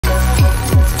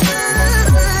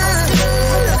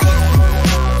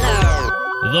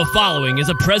The following is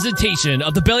a presentation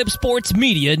of the Belly Up Sports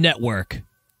Media Network.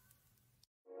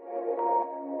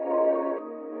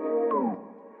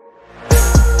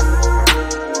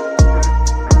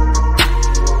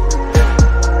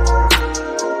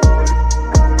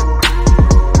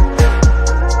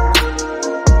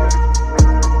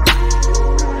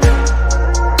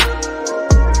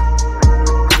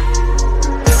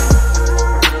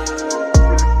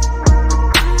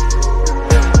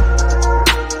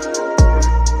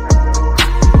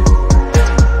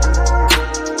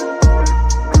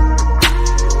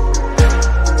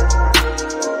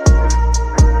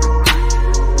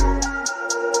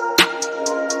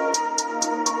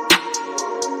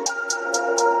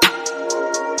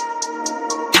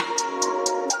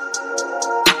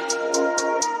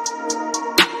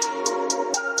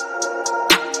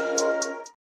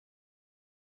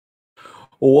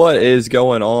 What is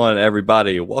going on,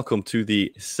 everybody? Welcome to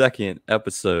the second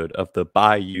episode of the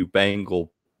Bayou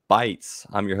Bengal Bites.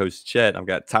 I'm your host, Chet. I've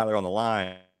got Tyler on the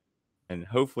line, and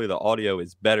hopefully the audio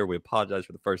is better. We apologize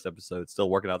for the first episode. Still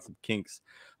working out some kinks,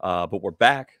 but we're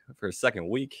back for a second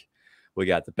week. We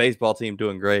got the baseball team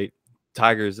doing great,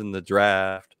 Tigers in the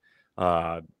draft,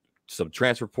 some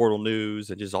transfer portal news,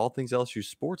 and just all things LSU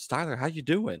sports. Tyler, how you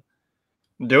doing?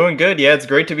 Doing good. Yeah, it's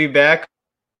great to be back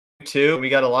too. We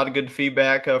got a lot of good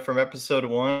feedback from episode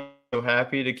 1. So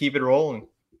happy to keep it rolling.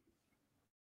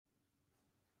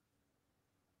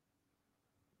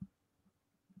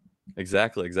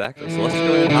 Exactly. So let's go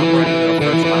ahead and hop right into our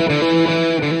first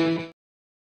topic.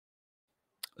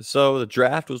 So the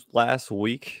draft was last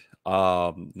week.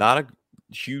 Not a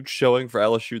huge showing for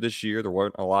LSU this year. There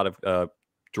weren't a lot of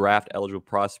draft eligible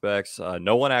prospects.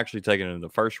 No one actually taken in the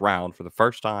first round for the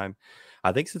first time,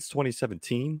 I think, since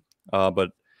 2017.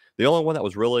 But the only one that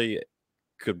was really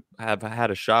could have had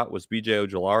a shot was B.J.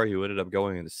 Ojulari, who ended up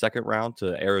going in the second round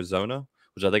to Arizona,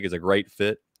 which I think is a great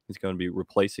fit. He's going to be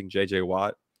replacing J.J.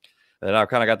 Watt. And I've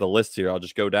kind of got the list here. I'll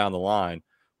just go down the line.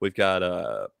 We've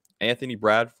got Anthony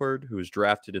Bradford, who was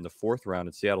drafted in the 4th round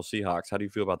in Seattle Seahawks. How do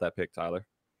you feel about that pick, Tyler?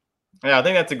 Yeah, I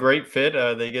think that's a great fit.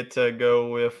 They get to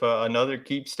go with another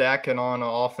keep stacking on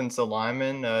offensive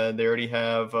linemen. They already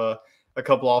have a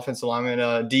couple offensive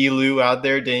linemen. D. Lou out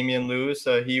there, Damian Lewis.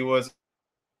 He was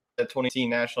at 2018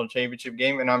 national championship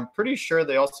game, and I'm pretty sure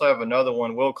they also have another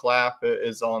one. Will Clapp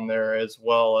is on there as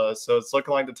well. So it's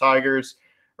looking like the Tigers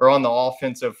are on the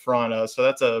offensive front. So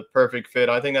that's a perfect fit.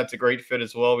 I think that's a great fit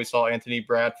as well. We saw Anthony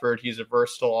Bradford. He's a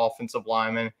versatile offensive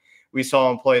lineman. We saw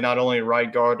him play not only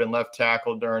right guard and left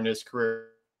tackle during his career.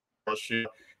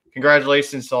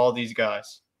 Congratulations to all these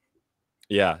guys.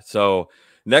 Yeah. So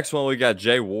next one, we got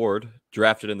Jay Ward,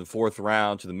 drafted in the 4th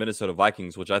round to the Minnesota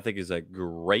Vikings, which I think is a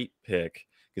great pick,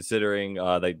 considering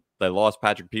they lost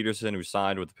Patrick Peterson, who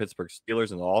signed with the Pittsburgh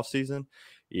Steelers in the offseason.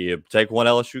 You take one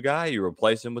LSU guy, you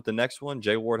replace him with the next one.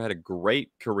 Jay Ward had a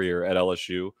great career at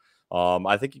LSU.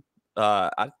 I think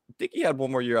he had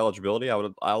one more year eligibility. A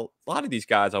lot of these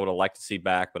guys I would have liked to see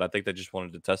back, but I think they just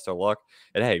wanted to test their luck.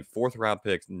 And hey, 4th round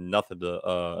picks, nothing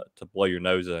to blow your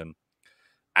nose in.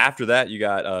 After that, you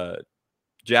got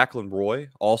Jacqueline Roy,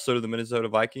 also to the Minnesota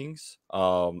Vikings.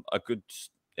 A good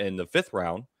in the 5th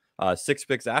round, 6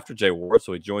 picks after Jay Ward,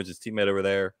 so he joins his teammate over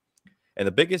there. And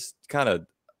the biggest kind of,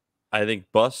 I think,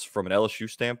 bust from an LSU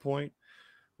standpoint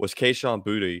was Kayshon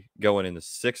Boutte going in the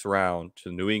 6th round to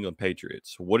the New England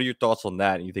Patriots. What are your thoughts on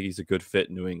that? And you think he's a good fit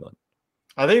in New England?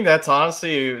 I think that's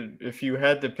honestly, if you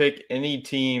had to pick any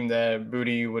team that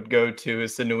Boutte would go to,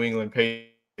 it's the New England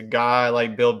Patriots. A guy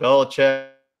like Bill Belichick,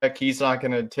 he's not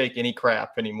going to take any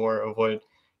crap anymore of what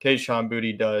Kayshon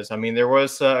Boutte does. I mean, there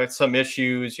was some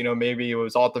issues, maybe it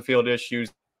was off the field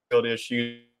issues,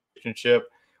 relationship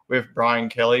with Brian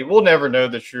Kelly. We'll never know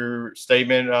the true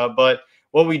statement, but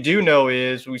what we do know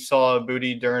is we saw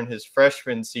Boutte during his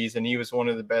freshman season. He was one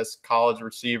of the best college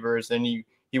receivers, and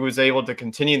he was able to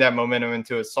continue that momentum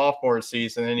into his sophomore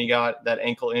season. And he got that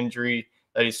ankle injury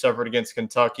that he suffered against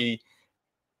Kentucky,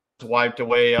 wiped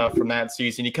away from that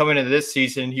season. He come into this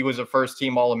season, he was a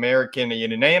first-team All-American, a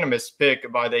unanimous pick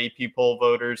by the AP poll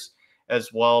voters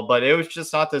as well. But it was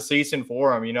just not the season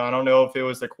for him. I don't know if it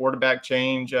was the quarterback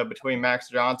change between Max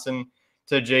Johnson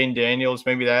to Jaden Daniels.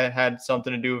 Maybe that had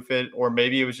something to do with it, or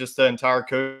maybe it was just the entire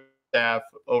coach staff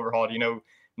overhauled.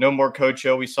 No more Coach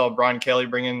O. We saw Brian Kelly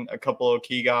bring in a couple of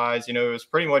key guys. It was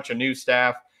pretty much a new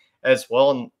staff as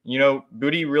well. And,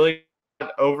 Boutte really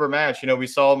got overmatched. We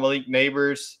saw Malik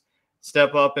Neighbors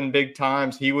step up in big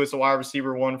times. He was the wide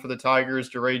receiver 1 for the Tigers.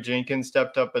 Jeray Jenkins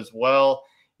stepped up as well.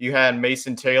 You had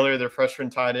Mason Taylor, their freshman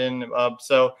tight end.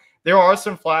 So there are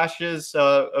some flashes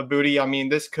of Boutte. I mean,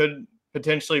 this could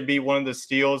potentially be one of the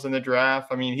steals in the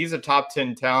draft. I mean, he's a top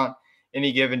 10 talent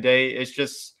any given day. It's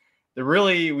just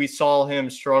we saw him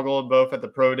struggle both at the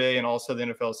pro day and also the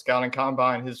NFL scouting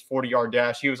combine. His 40-yard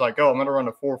dash, he was like, "Oh, I'm going to run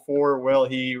a 4.4." Well,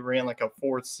 he ran like a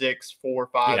 4.6,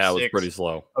 4.56. Yeah, it was pretty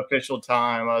slow official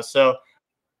time. So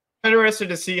I'm interested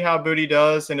to see how Booty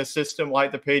does in a system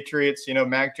like the Patriots.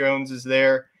 Mac Jones is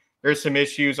there. There's some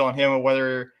issues on him of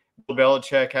whether Bill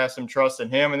Belichick has some trust in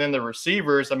him. And then the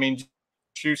receivers, I mean,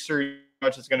 Schuster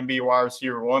much is going to be wide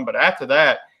receiver one. But after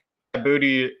that,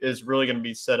 Booty is really going to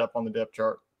be set up on the depth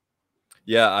chart.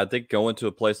 Yeah, I think going to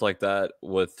a place like that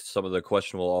with some of the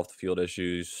questionable off the field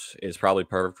issues is probably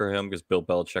perfect for him because Bill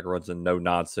Belichick runs a no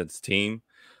nonsense team.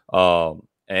 Do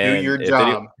your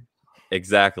job.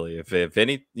 Exactly. If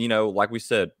any, like we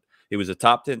said, he was a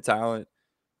top 10 talent,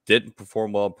 didn't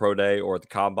perform well in pro day or at the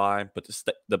combine, but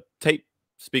the tape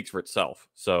speaks for itself.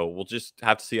 So we'll just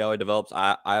have to see how he develops.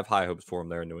 I have high hopes for him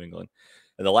there in New England.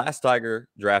 And the last Tiger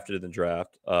drafted in the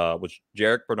draft was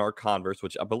Jarek Bernard-Converse,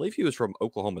 which I believe he was from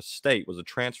Oklahoma State, was a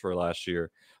transfer last year.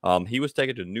 He was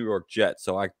taken to New York Jets.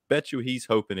 So I bet you he's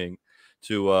hoping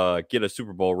to get a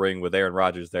Super Bowl ring with Aaron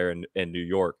Rodgers there in New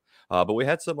York. But we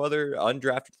had some other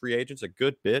undrafted free agents, a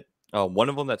good bit. One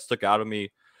of them that stuck out to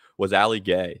me was Ali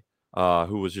Gay,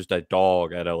 who was just a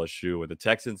dog at LSU. And the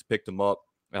Texans picked him up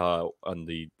on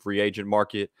the free agent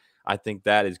market. I think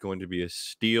that is going to be a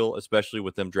steal, especially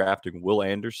with them drafting Will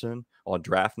Anderson on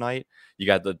draft night. You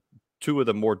got the two of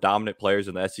the more dominant players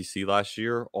in the SEC last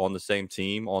year on the same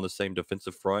team, on the same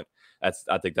defensive front. I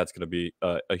think that's going to be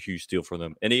a huge steal for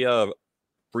them. Any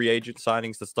free agent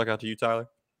signings that stuck out to you, Tyler?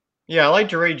 Yeah, I like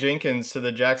Jeray Jenkins to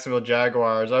the Jacksonville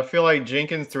Jaguars. I feel like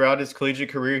Jenkins throughout his collegiate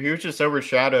career, he was just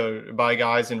overshadowed by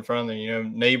guys in front of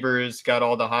him. Neighbors got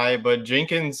all the hype, but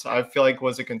Jenkins, I feel like,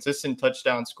 was a consistent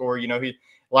touchdown scorer. He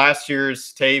last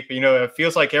year's tape, it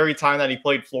feels like every time that he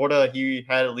played Florida, he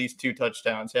had at least 2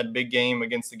 touchdowns. He had a big game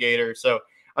against the Gators. So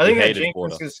I think that Jenkins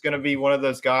Florida is going to be one of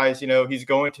those guys. He's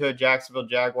going to a Jacksonville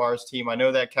Jaguars team. I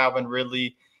know that Calvin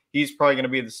Ridley, he's probably going to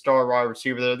be the star wide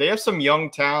receiver there. They have some young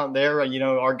talent there.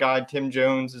 Our guy Tim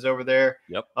Jones is over there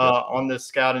on the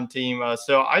scouting team.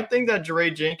 So I think that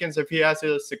Jeray Jenkins, if he has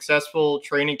a successful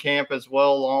training camp as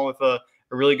well, along with a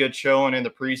really good showing in the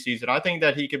preseason, I think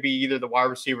that he could be either the wide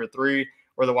receiver 3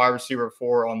 or the wide receiver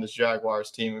 4 on this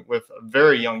Jaguars team with a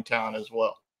very young talent as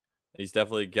well. He's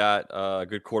definitely got a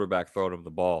good quarterback throwing him the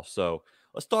ball. So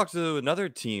let's talk to another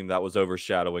team that was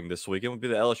overshadowing this weekend. It would be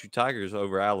the LSU Tigers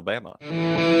over Alabama.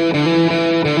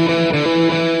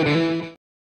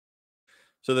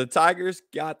 So the Tigers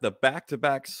got the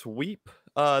back-to-back sweep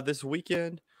this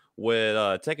weekend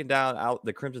with taking down out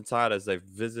the Crimson Tide as they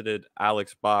visited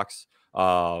Alex Box.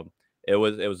 It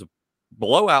was a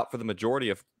blowout for the majority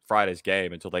of Friday's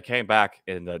game until they came back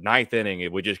in the 9th inning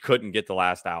and we just couldn't get the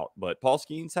last out. But Paul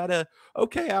Skeens had a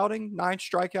okay outing, 9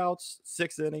 strikeouts,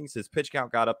 6 innings. His pitch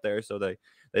count got up there, so they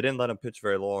didn't let him pitch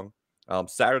very long.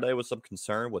 Saturday was some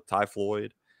concern with Ty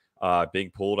Floyd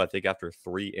being pulled, I think, after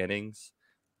 3 innings.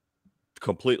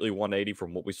 Completely 180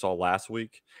 from what we saw last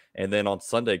week. And then on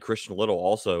Sunday, Christian Little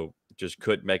also just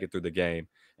couldn't make it through the game.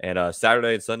 And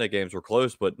Saturday and Sunday games were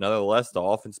close, but nonetheless, the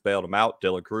offense bailed them out.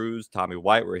 Dylan Cruz, Tommy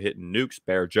White were hitting nukes.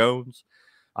 Bear Jones.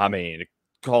 I mean,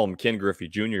 call him Ken Griffey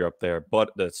Jr. up there, but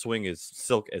the swing is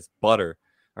silk as butter,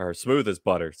 or smooth as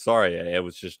butter. Sorry, it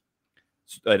was just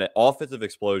an offensive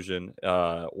explosion,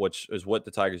 which is what the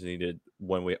Tigers needed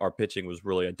when our pitching was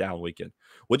really a down weekend.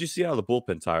 What'd you see out of the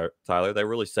bullpen, Tyler? They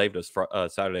really saved us for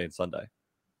Saturday and Sunday.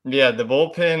 Yeah, the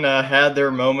bullpen had their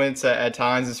moments at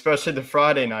times, especially the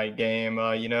Friday night game.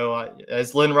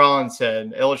 As Lynn Rollins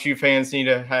said, LSU fans need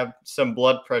to have some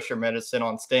blood pressure medicine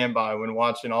on standby when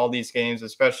watching all these games,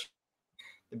 especially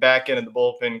the back end of the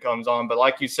bullpen comes on. But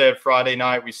like you said, Friday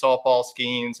night, we saw Paul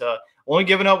Skeens only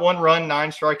giving up 1 run,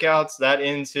 9 strikeouts. That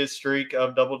ends his streak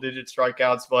of double-digit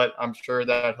strikeouts, but I'm sure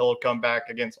that he'll come back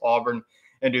against Auburn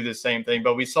and do the same thing.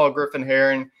 But we saw Griffin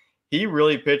Herron. He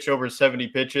really pitched over 70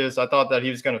 pitches. I thought that he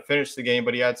was going to finish the game,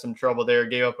 but he had some trouble there,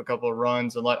 gave up a couple of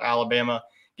runs and let Alabama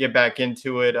get back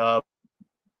into it. Other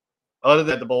than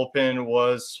that, the bullpen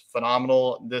was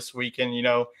phenomenal this weekend.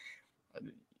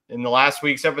 In the last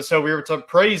week's episode, we were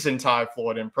praising Ty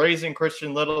Floyd and praising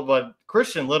Christian Little, but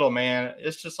Christian Little, man,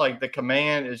 it's just like the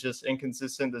command is just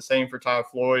inconsistent. The same for Ty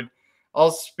Floyd. I'll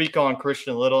speak on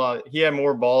Christian Little. He had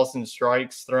more balls than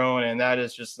strikes thrown, and that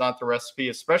is just not the recipe,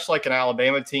 especially like an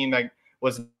Alabama team that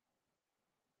was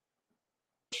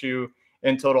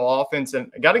in total offense.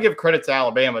 And I got to give credit to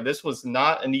Alabama. This was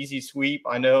not an easy sweep.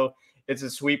 I know it's a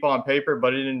sweep on paper,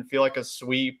 but it didn't feel like a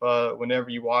sweep whenever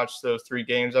you watch those 3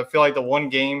 games. I feel like the one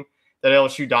game that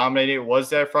LSU dominated was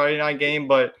that Friday night game.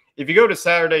 But if you go to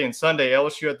Saturday and Sunday,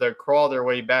 LSU had to crawl their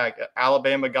way back.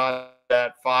 Alabama got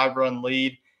that 5-run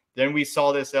lead. Then we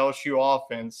saw this LSU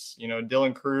offense.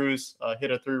 Dylan Cruz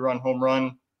hit a 3-run home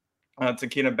run to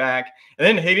get him back. And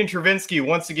then Hayden Travinski,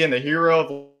 once again, the hero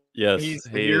of Yes, he's the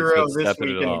he has hero been of this stepping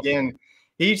it weekend up. again.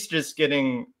 He's just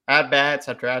getting at-bats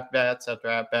after at-bats after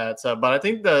at-bats. But I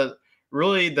think the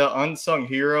unsung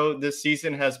hero this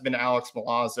season has been Alex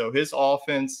Milazzo. His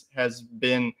offense has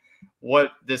been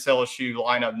what this LSU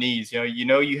lineup needs.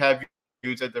 You have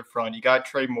dudes at the front. You got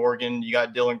Trey Morgan, you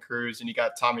got Dylan Cruz, and you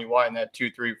got Tommy White in that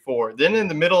 2-3-4. Then in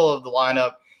the middle of the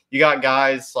lineup, you got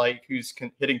guys like who's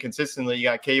hitting consistently. You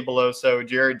got Kay Beloso,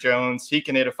 Jared Jones. He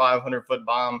can hit a 500-foot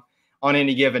bomb on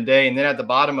any given day. And then at the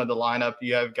bottom of the lineup,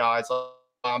 you have guys like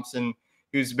Thompson,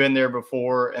 who's been there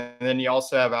before. And then you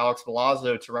also have Alex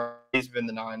Milazzo to run. He's been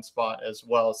the 9 spot as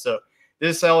well. So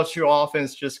this LSU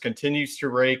offense just continues to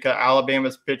rake.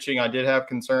 Alabama's pitching, I did have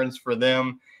concerns for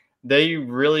them. They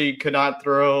really could not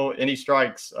throw any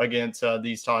strikes against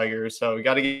these Tigers. So we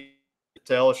got to get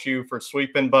to LSU for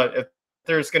sweeping. But if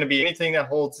there's going to be anything that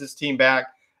holds this team back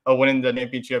winning the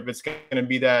championship, it's going to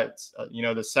be that,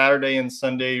 the Saturday and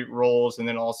Sunday roles. And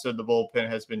then also the bullpen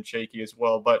has been shaky as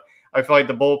well. But I feel like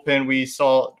the bullpen, we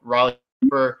saw Riley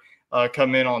Cooper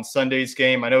come in on Sunday's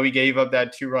game. I know he gave up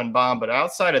that 2-run bomb, but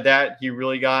outside of that, he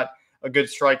really got a good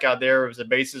strikeout there. It was the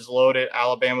bases loaded.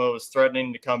 Alabama was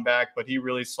threatening to come back, but he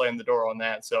really slammed the door on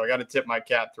that. So I got to tip my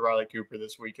cap to Riley Cooper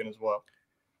this weekend as well.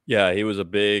 Yeah, he was a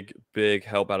big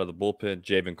help out of the bullpen.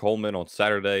 Javen Coleman on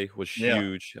Saturday was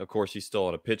huge. Of course, he's still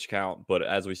on a pitch count, but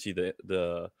as we see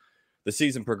the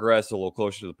season progress a little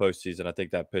closer to the postseason, I think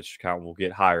that pitch count will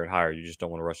get higher and higher. You just don't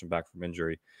want to rush him back from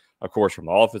injury. Of course, from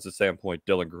the offensive standpoint,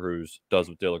 Dylan Cruz does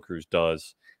what Dylan Cruz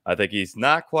does. I think he's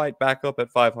not quite back up at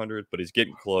 500, but he's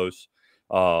getting close.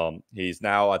 He's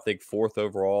now, I think, 4th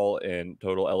overall in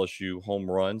total LSU home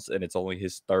runs, and it's only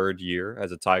his 3rd year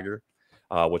as a Tiger,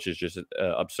 which is just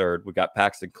absurd. We got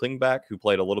Paxton Klingbeck, who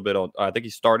played a little bit on, I think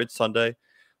he started Sunday,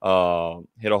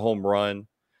 hit a home run.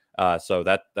 So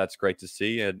that's great to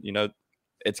see. And,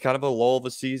 it's kind of a lull of a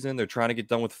season. They're trying to get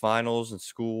done with finals and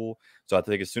school. So I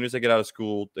think as soon as they get out of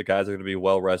school, the guys are going to be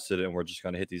well rested, and we're just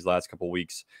going to hit these last couple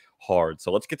weeks hard.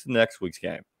 So let's get to next week's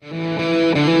game.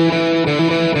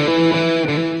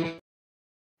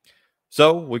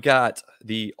 So we got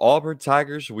the Auburn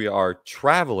Tigers. We are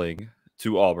traveling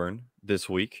to Auburn this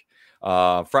week.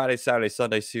 Friday, Saturday,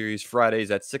 Sunday series. Fridays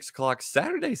at 6 o'clock.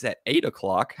 Saturdays at 8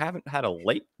 o'clock. Haven't had a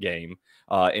late game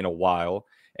in a while.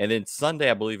 And then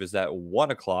Sunday, I believe, is at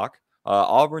 1 o'clock.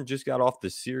 Auburn just got off the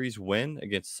series win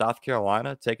against South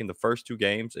Carolina, taking the first 2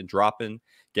 games and dropping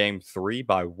game 3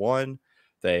 by 1.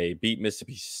 They beat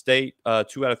Mississippi State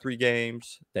 2 out of 3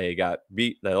 games. They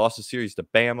lost the series to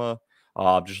Bama.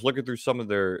 Just looking through some of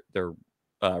their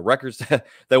records,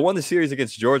 they won the series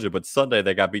against Georgia, but Sunday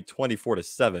they got beat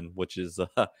 24-7, which is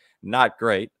not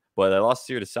great. But they lost the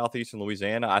series to Southeastern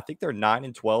Louisiana. I think they're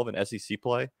 9-12 in SEC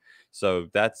play. So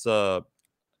that's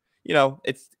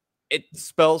it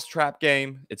spells trap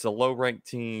game. It's a low-ranked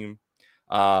team.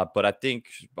 But I think,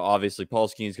 obviously, Paul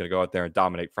Skeen's going to go out there and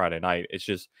dominate Friday night. It's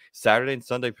just Saturday and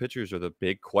Sunday pitchers are the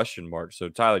big question mark. So,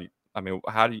 Tyler, I mean,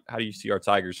 how do you see our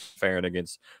Tigers faring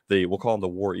against we'll call them the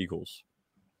War Eagles?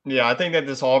 Yeah, I think that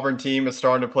this Auburn team is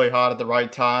starting to play hot at the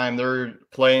right time. They're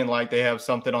playing like they have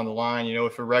something on the line,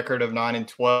 with a record of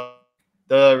 9-12.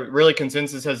 The really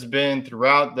consensus has been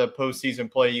throughout the postseason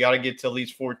play, you got to get to at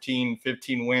least 14,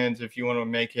 15 wins if you want to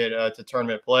make it to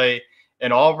tournament play.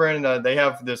 And Auburn, they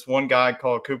have this one guy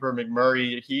called Cooper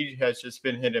McMurray. He has just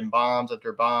been hitting bombs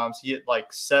after bombs. He hit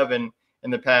like 7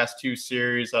 in the past 2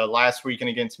 series, last weekend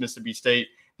against Mississippi State,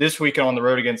 this weekend on the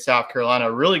road against South Carolina.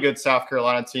 A really good South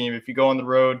Carolina team if you go on the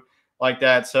road like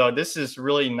that. So this is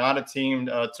really not a team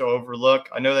to overlook.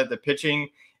 I know that the pitching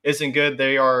isn't good.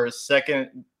 They are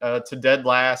second to dead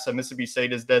last. Mississippi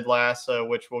State is dead last,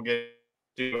 which we'll get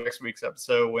to next week's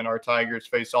episode when our Tigers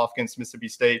face off against Mississippi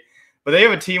State. But they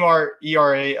have a team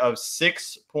ERA of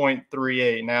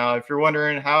 6.38. Now, if you're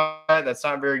wondering how that's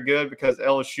not very good because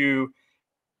LSU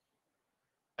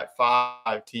at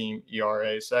 5 team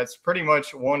ERA. So that's pretty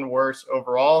much one worse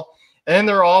overall. And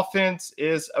their offense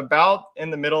is about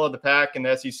in the middle of the pack in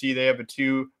the SEC. They have a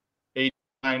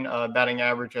 2.89 batting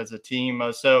average as a team.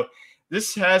 So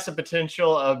this has the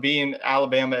potential of being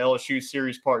Alabama LSU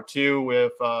series part 2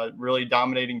 with really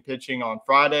dominating pitching on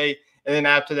Friday. And then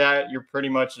after that, you're pretty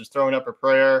much just throwing up a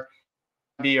prayer.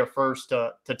 Be a first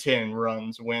to 10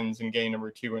 runs, wins in game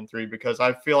number 2 and 3, because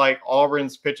I feel like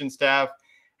Auburn's pitching staff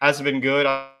hasn't been good.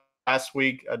 Last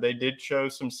week, they did show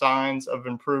some signs of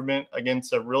improvement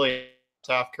against a really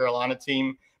South Carolina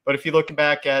team. But if you look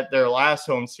back at their last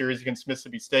home series against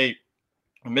Mississippi State,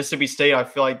 I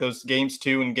feel like those games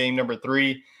 2 and game number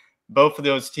 3, both of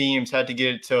those teams had to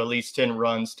get it to at least 10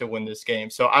 runs to win this game.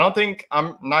 So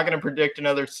I'm not going to predict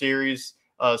another series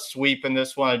sweep in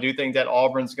this one. I do think that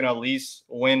Auburn's going to at least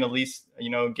win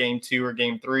game 2 or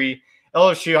game 3.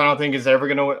 LSU, I don't think is ever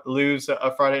going to lose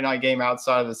a Friday night game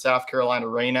outside of the South Carolina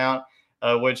rainout,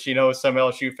 which, some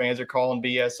LSU fans are calling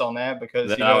BS on that because,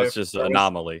 that was just an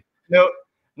anomaly.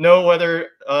 No weather,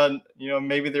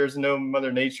 maybe there's no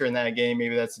Mother Nature in that game.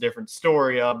 Maybe that's a different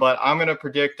story. But I'm going to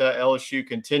predict LSU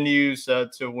continues to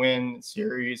win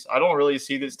series. I don't really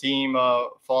see this team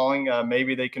falling.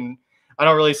 Maybe they can. I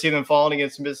don't really see them falling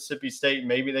against Mississippi State.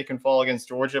 Maybe they can fall against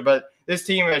Georgia. But this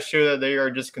team has shown that they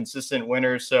are just consistent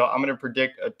winners. So I'm going to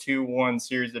predict a 2-1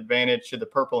 series advantage to the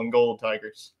purple and gold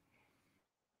Tigers.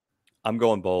 I'm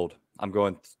going bold. I'm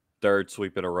going third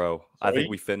sweep in a row. Sweet. I think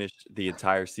we finished the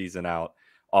entire season out.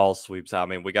 All sweeps out. I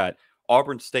mean, we got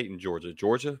Auburn State and Georgia.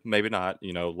 Georgia, maybe not,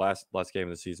 last game of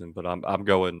the season, but I'm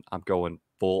going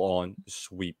full on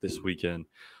sweep this weekend.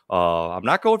 I'm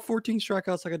not going 14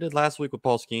 strikeouts like I did last week with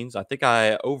Paul Skeens. I think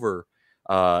I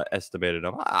estimated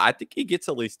him. I think he gets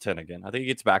at least 10 again. I think he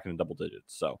gets back in the double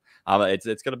digits. So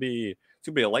it's gonna be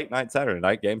a late night Saturday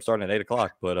night game starting at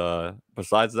 8:00. But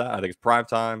besides that, I think it's prime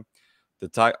time.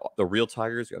 The real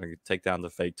Tigers are going to take down the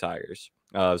fake Tigers.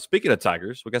 Speaking of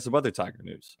Tigers, we got some other Tiger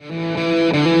news.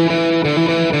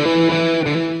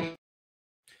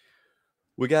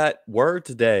 We got word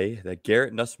today that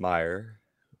Garrett Nussmeier,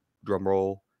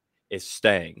 drumroll, is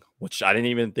staying, which I didn't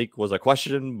even think was a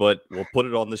question, but we'll put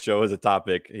it on the show as a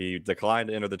topic. He declined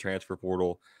to enter the transfer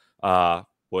portal,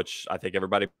 which I think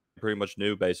everybody pretty much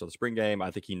knew based on the spring game.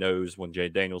 I think he knows when Jay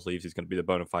Daniels leaves, he's going to be the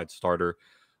bona fide starter.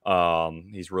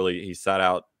 He's sat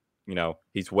out,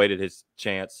 he's waited his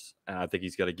chance, and I think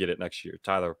he's going to get it next year.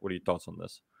 Tyler, what are your thoughts on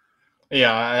this?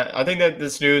 Yeah, I think that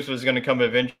this news was going to come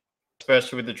eventually,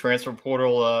 especially with the transfer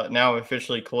portal now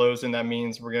officially closed, and that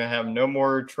means we're going to have no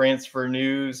more transfer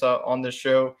news on the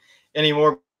show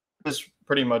anymore. It's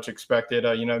pretty much expected.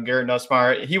 Garrett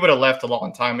Nussmeier, he would have left a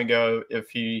long time ago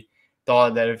if he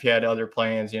thought that if he had other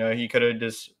plans. He could have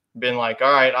just been like,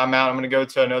 all right, I'm out. I'm going to go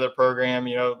to another program,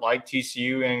 like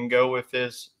TCU and go with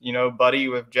his, buddy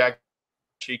with Jack.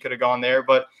 He could have gone there,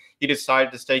 but he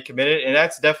decided to stay committed. And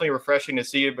that's definitely refreshing to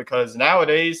see it because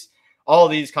nowadays, all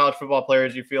of these college football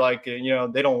players, you feel like,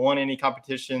 they don't want any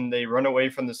competition. They run away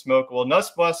from the smoke. Well,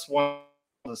 Nuss wants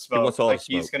the smoke.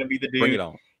 He's going to be the dude. Bring it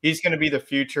on. He's going to be the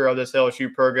future of this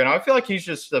LSU program. I feel like he's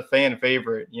just a fan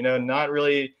favorite, not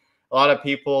really. A lot of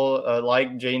people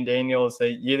like Jane Daniels.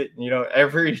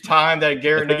 Every time that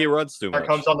Garrett runs too much.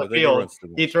 comes on the field,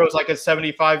 he throws like a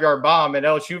 75-yard bomb, and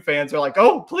LSU fans are like,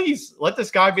 "Oh, please let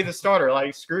this guy be the starter."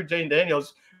 Like, screw Jane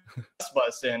Daniels,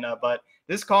 bus in. But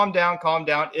just calm down.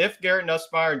 If Garrett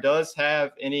Nussmeier does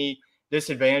have any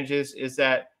disadvantages, is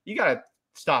that you got to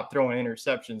stop throwing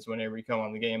interceptions whenever you come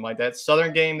on the game. Like that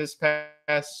Southern game this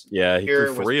past year, he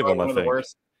threw 3 of them. I think.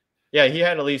 Yeah, he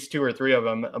had at least 2 or 3 of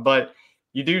them, but.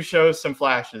 You do show some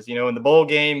flashes, in the bowl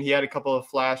game, he had a couple of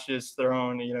flashes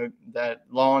thrown, that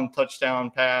long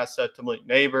touchdown pass to Malik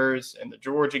Neighbors, and the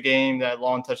Georgia game, that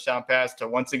long touchdown pass to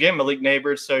once again Malik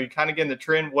Neighbors. So you kind of get in the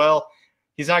trend. Well,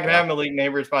 he's not going to have Malik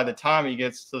Neighbors by the time he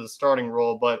gets to the starting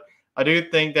role, but I do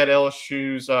think that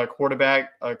LSU's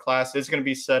quarterback class is going to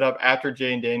be set up after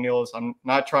Jane Daniels. I'm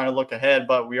not trying to look ahead,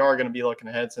 but we are going to be looking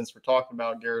ahead since we're talking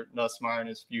about Garrett Nussmeier and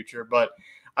his future. But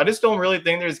I just don't really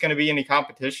think there's going to be any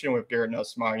competition with Garrett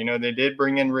Nussmeier. They did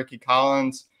bring in Ricky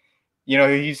Collins.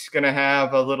 He's going to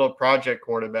have a little project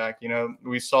quarterback.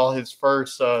 We saw his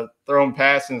first thrown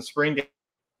pass in the spring game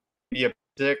via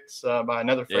 6 by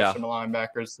another freshman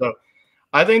linebacker. So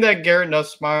I think that Garrett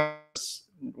Nussmeier is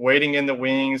waiting in the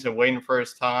wings and waiting for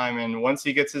his time. And once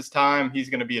he gets his time, he's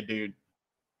going to be a dude.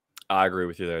 I agree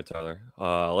with you there, Tyler.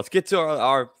 Let's get to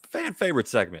our fan favorite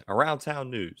segment, Around Town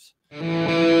News.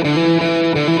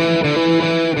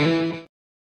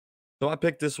 So my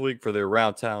pick this week for the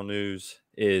Around Town News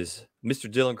is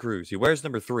Mr. Dylan Cruz. He wears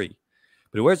number 3,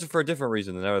 but he wears it for a different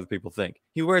reason than other people think.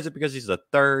 He wears it because he's the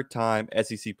 3rd-time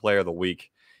SEC Player of the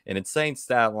Week. An insane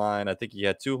stat line. I think he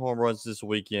had 2 home runs this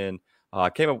weekend.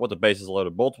 Came up with the bases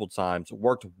loaded multiple times.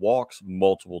 Worked walks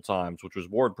multiple times, which was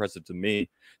more impressive to me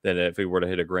than if he were to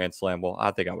hit a grand slam. Well,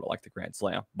 I think I would have liked the grand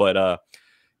slam. But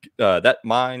that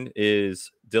mine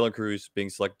is Dylan Cruz being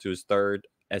selected to his 3rd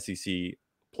SEC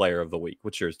Player of the Week.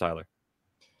 What's yours, Tyler?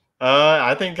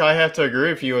 I think I have to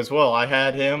agree with you as well. I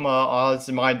had him as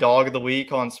my dog of the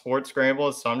week on Sports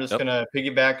Scrambles, so I'm just going to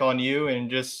piggyback on you and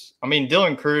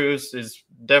Dylan Cruz is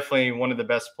definitely one of the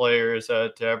best players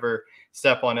to ever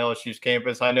step on LSU's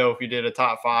campus. I know if you did a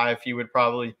top 5, he would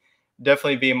probably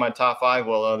definitely be in my top 5.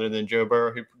 Well, other than Joe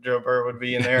Burrow, Joe Burrow would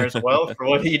be in there as well for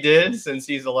what he did since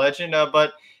he's a legend.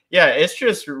 But yeah, it's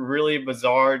just really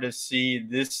bizarre to see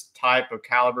this type of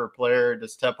caliber player to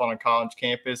step on a college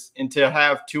campus and to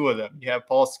have 2 of them. You have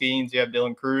Paul Skeens, you have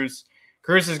Dylan Cruz.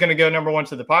 Cruz is going to go number 1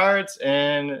 to the Pirates,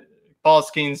 and Paul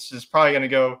Skeens is probably going to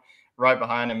go right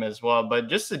behind him as well. But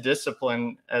just the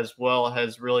discipline as well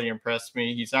has really impressed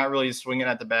me. He's not really swinging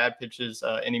at the bad pitches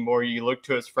anymore. You look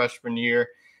to his freshman year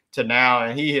to now,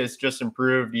 and he has just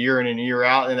improved year in and year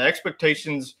out. And the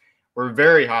expectations were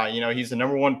very high. You know, he's the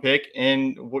number 1 pick,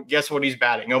 and guess what he's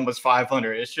batting? Almost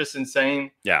 500. It's just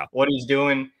insane what he's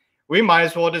doing. We might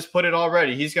as well just put it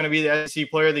already. He's going to be the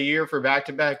SEC Player of the Year for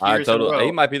back-to-back years in a row.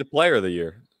 He might be the Player of the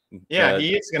Year. Yeah,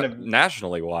 he is going to –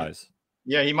 nationally wise.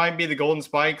 Yeah, he might be the Golden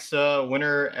Spikes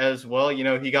winner as well. You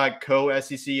know, he got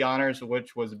co-SEC honors,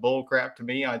 which was bull crap to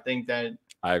me. I think that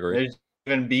I agree. There's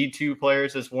even B2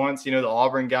 players this once. You know, the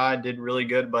Auburn guy did really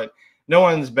good, but no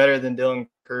one's better than Dylan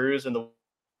Cruz. And the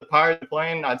Pirates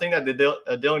playing, I think that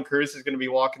Dylan Cruz is going to be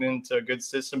walking into a good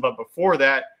system. But before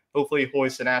that, hopefully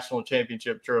hoist a national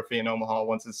championship trophy in Omaha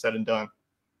once it's said and done.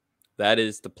 That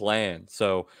is the plan.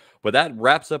 So, but that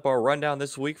wraps up our rundown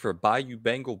this week for Bayou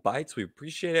Bengal Bites. We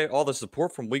appreciate all the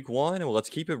support from week 1, and let's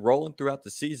keep it rolling throughout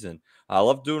the season. I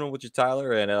love doing it with you,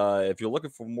 Tyler. And if you're looking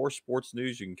for more sports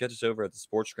news, you can catch us over at the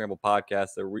Sports Scramble podcast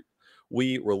that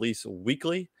we release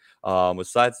weekly.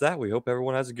 Besides that, we hope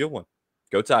everyone has a good one.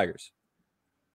 Go Tigers.